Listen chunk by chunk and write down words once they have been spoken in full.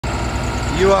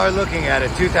You are looking at a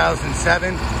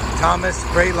 2007 Thomas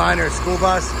Freightliner school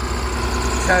bus.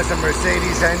 This has a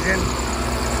Mercedes engine.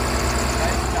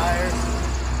 Nice tires.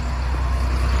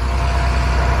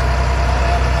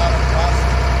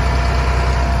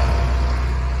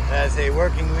 It has a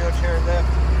working wheelchair lift.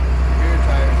 Rear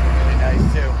tires are really nice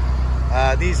too.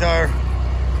 These are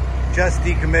just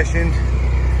decommissioned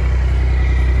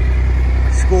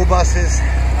school buses.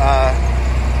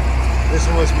 This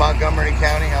one was Montgomery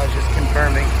County. I was just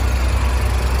confirming.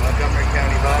 Montgomery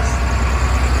County bus.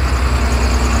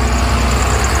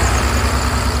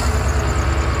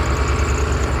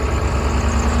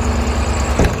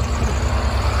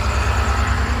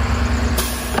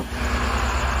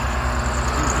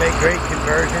 These make great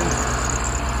conversions.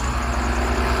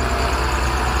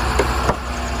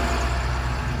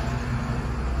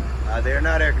 They are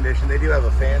not air conditioned. They do have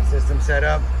a fan system set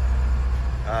up.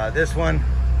 This one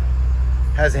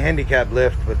has a handicap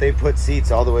lift, but they put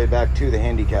seats all the way back to the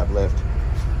handicap lift.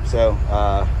 So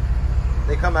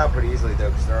they come out pretty easily though,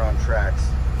 because they're on tracks.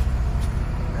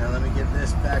 Now let me get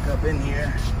this back up in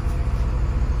here.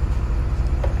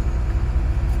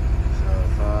 So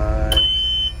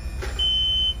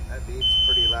that beeps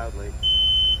pretty loudly.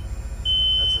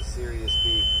 That's a serious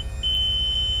beep.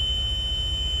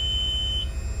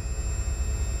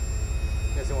 I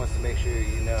guess it wants to make sure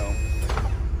you know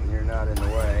and you're not in the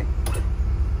way.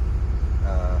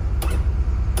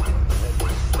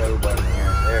 Stow button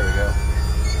here. There we go.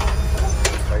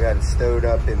 So I got it stowed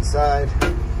up inside.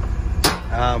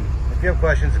 If you have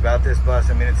questions about this bus,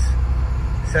 I mean, it's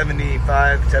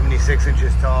 76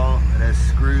 inches tall. It has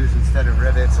screws instead of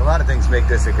rivets. A lot of things make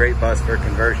this a great bus for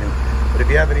conversion. But if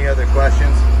you have any other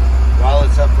questions while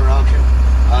it's up for auction,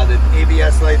 the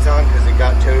ABS light's on because it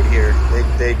got towed here.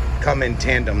 They come in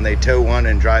tandem. They tow one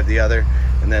and drive the other,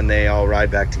 and then they all ride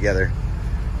back together.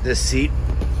 This seat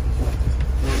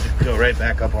will go right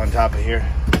back up on top of here.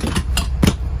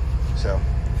 So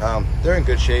they're in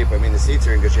good shape. I mean, the seats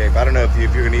are in good shape. I don't know if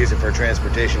you're going to use it for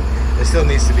transportation. It still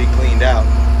needs to be cleaned out.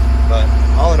 But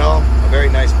all in all, a very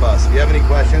nice bus. If you have any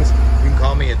questions, you can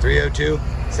call me at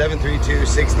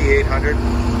 302-732-6800,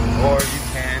 or you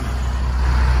can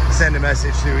send a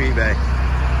message through eBay.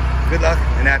 Good luck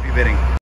and happy bidding.